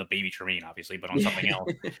not on the baby Tremaine, obviously, but on something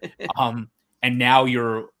else. And now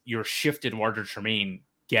your shifted larger Tremaine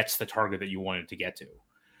gets the target that you wanted to get to.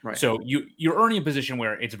 Right. So you're earning a position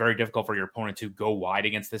where it's very difficult for your opponent to go wide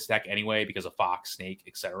against this deck anyway because of Fox, Snake,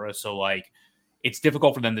 etc. So like it's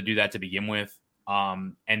difficult for them to do that to begin with.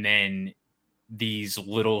 And then these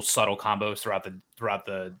little subtle combos throughout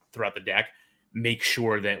the deck make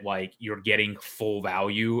sure that like you're getting full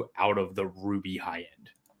value out of the Ruby high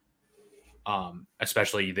end.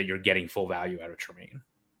 Especially that you're getting full value out of Tremaine.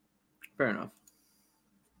 Fair enough.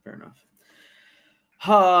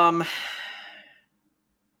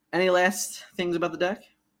 Any last things about the deck?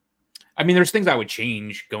 I mean, there's things I would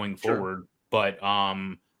change going forward, but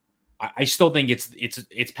I still think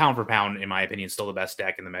it's pound for pound, in my opinion, still the best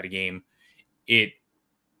deck in the metagame. It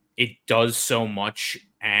does so much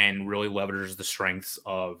and really leverages the strengths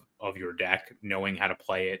of your deck, knowing how to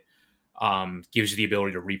play it. Gives you the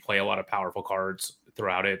ability to replay a lot of powerful cards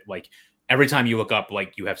throughout it. Like every time you look up,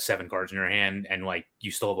 like you have 7 cards in your hand and like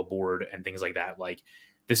you still have a board and things like that. Like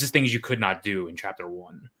this is things you could not do in Chapter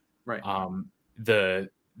 1. Right. The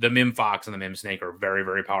Mim Fox and the Mim Snake are very,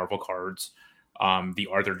 very powerful cards. The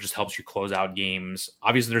Arthur just helps you close out games.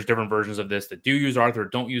 Obviously, there's different versions of this that do use Arthur,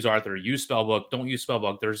 don't use Arthur, use Spellbook, don't use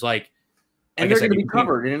Spellbook. There's like and they're going to be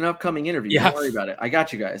covered in an upcoming interview. Yeah. Don't worry about it. I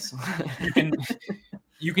got you guys.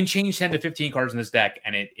 You can change 10 to 15 cards in this deck,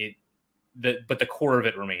 and but the core of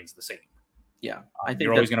it remains the same. Yeah, I think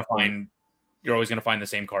you're always going to find the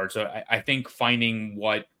same card. So I think finding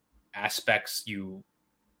what aspects you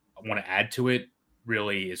want to add to it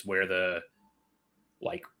really is where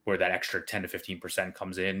where that extra 10 to 15%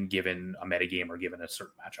 comes in, given a metagame or given a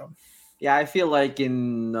certain matchup. Yeah, I feel like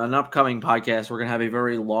in an upcoming podcast, we're going to have a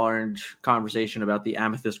very large conversation about the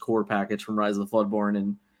Amethyst Core package from Rise of the Floodborn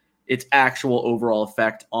and its actual overall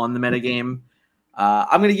effect on the metagame.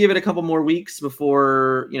 I'm going to give it a couple more weeks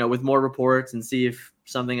before, with more reports and see if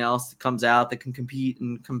something else comes out that can compete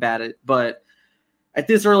and combat it. But at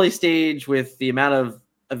this early stage, with the amount of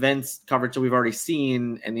events coverage that we've already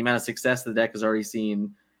seen and the amount of success the deck has already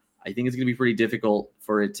seen, I think it's going to be pretty difficult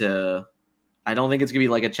for it to. I don't think it's going to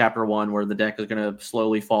be like a chapter 1 where the deck is going to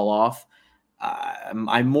slowly fall off.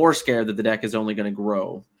 I'm more scared that the deck is only going to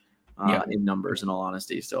grow in numbers, in all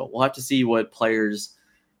honesty. So we'll have to see what players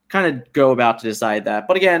kind of go about to decide that.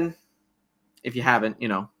 But again, if you haven't,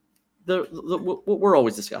 we're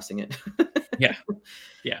always discussing it. Yeah.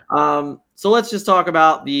 So let's just talk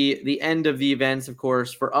about the end of the events. Of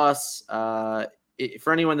course, for us,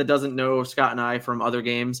 for anyone that doesn't know Scott and I from other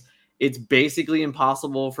games, it's basically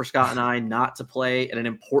impossible for Scott and I not to play at an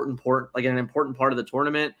important part of the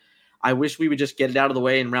tournament. I wish we would just get it out of the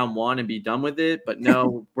way in round 1 and be done with it. But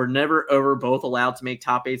no, we're never ever both allowed to make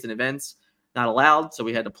top 8s in events. Not allowed. So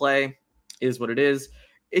we had to play. Is what it is.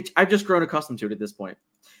 I've just grown accustomed to it at this point.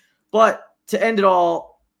 But to end it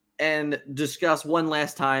all and discuss one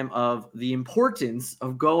last time of the importance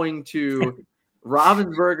of going to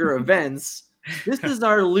Ravensburger events, this is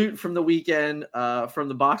our loot from the weekend, from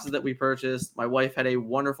the boxes that we purchased. My wife had a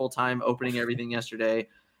wonderful time opening everything yesterday.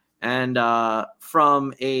 And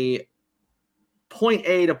from a point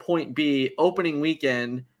A to point B opening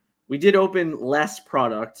weekend, we did open less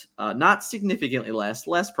product, not significantly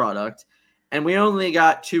less product. And we only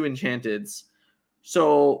got 2 enchanteds.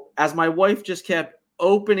 So as my wife just kept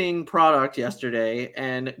opening product yesterday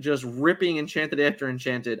and just ripping enchanted after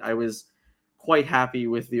enchanted, I was quite happy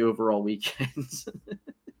with the overall weekend.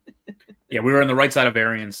 Yeah, we were on the right side of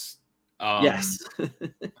variance. Yes.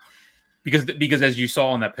 because as you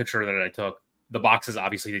saw in that picture that I took, the boxes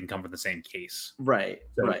obviously didn't come from the same case. Right.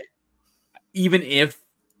 So right. Even if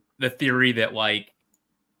the theory that like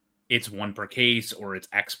it's 1 per case or it's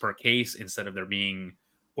X per case instead of there being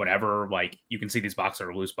whatever, like you can see these boxes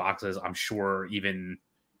are loose boxes. I'm sure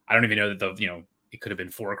I don't even know that it could have been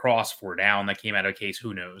 4 across, 4 down that came out of a case.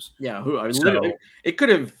 Who knows? Yeah. It could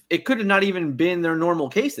have not even been their normal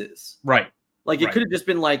cases. Right. Like it could have just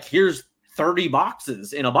been like, here's 30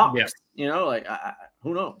 boxes in a box, yeah.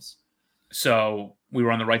 Who knows? So we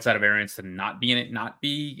were on the right side of variance to not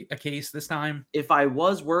be a case this time. If I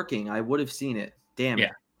was working, I would have seen it. Damn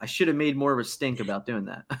it. I should have made more of a stink about doing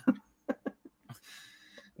that.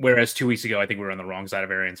 Whereas 2 weeks ago, I think we were on the wrong side of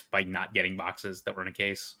variance by not getting boxes that were in a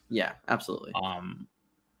case. Yeah, absolutely.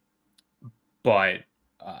 But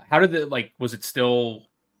how did was it still,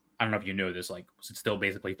 I don't know if you know this, was it still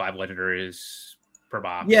basically 5 legendaries per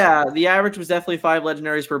box? Yeah, the average was definitely 5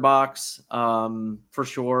 legendaries per box. For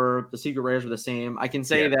sure. The secret rares were the same. I can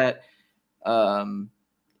say that the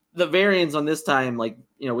variants on this time,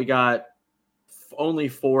 we got only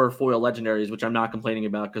 4 foil legendaries, which I'm not complaining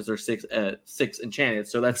about because there's 6 enchanted.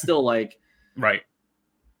 So that's still right.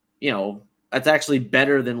 That's actually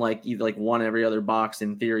better than either 1 every other box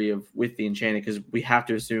in theory with the enchanted, because we have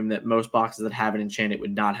to assume that most boxes that have an enchanted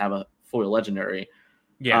would not have a foil legendary.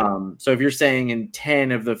 Yeah. So if you're saying in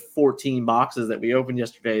 10 of the 14 boxes that we opened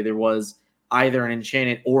yesterday, there was either an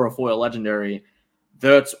enchanted or a foil legendary,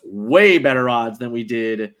 that's way better odds than we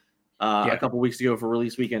did a couple weeks ago for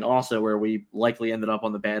release weekend also, where we likely ended up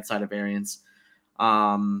on the bad side of variance.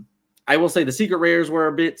 I will say the secret rares were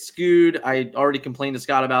a bit skewed. I already complained to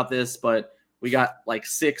Scott about this, but we got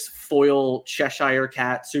 6 foil Cheshire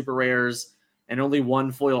Cat super rares and only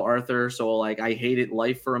 1 foil Arthur. So I hated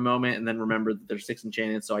life for a moment and then remembered that there's 6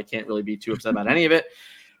 enchanted, so I can't really be too upset about any of it.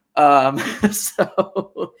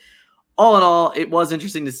 So all in all, it was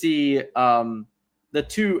interesting to see the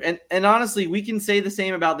 2, and honestly, we can say the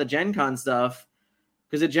same about the Gen Con stuff,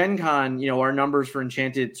 because at Gen Con, our numbers for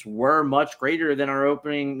enchanted were much greater than our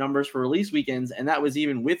opening numbers for release weekends, and that was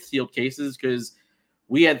even with sealed cases, because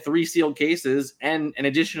we had 3 sealed cases and an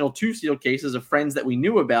additional 2 sealed cases of friends that we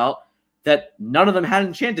knew about that none of them had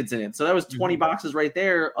enchanteds in it. So that was 20 boxes right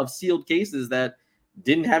there of sealed cases that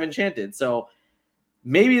didn't have enchanted. So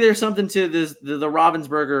maybe there's something to this, the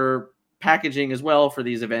Ravensburger packaging as well for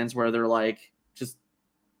these events, where they're just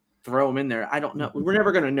throw them in there. I don't know. We're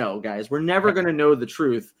never going to know, guys. We're never going to know the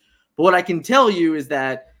truth. But what I can tell you is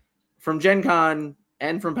that from Gen Con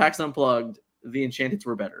and from PAX Unplugged, the enchanteds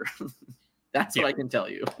were better. That's what I can tell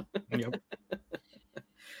you. Yep.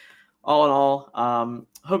 All in all,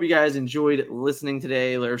 hope you guys enjoyed listening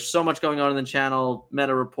today. There's so much going on in the channel,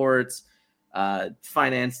 meta reports,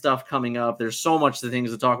 finance stuff coming up. There's so much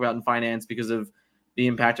things to talk about in finance because of the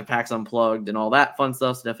impact of PAX Unplugged and all that fun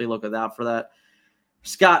stuff. So definitely look out for that.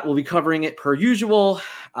 Scott will be covering it per usual.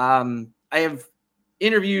 I have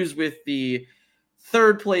interviews with the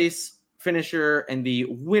 3rd place finisher and the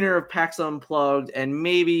winner of PAX Unplugged, and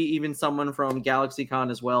maybe even someone from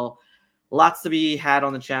GalaxyCon as well. Lots to be had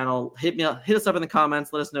on the channel. Hit us up in the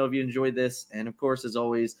comments. Let us know if you enjoyed this. And of course, as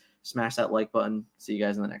always, smash that like button. See you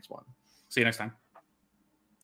guys in the next one. See you next time.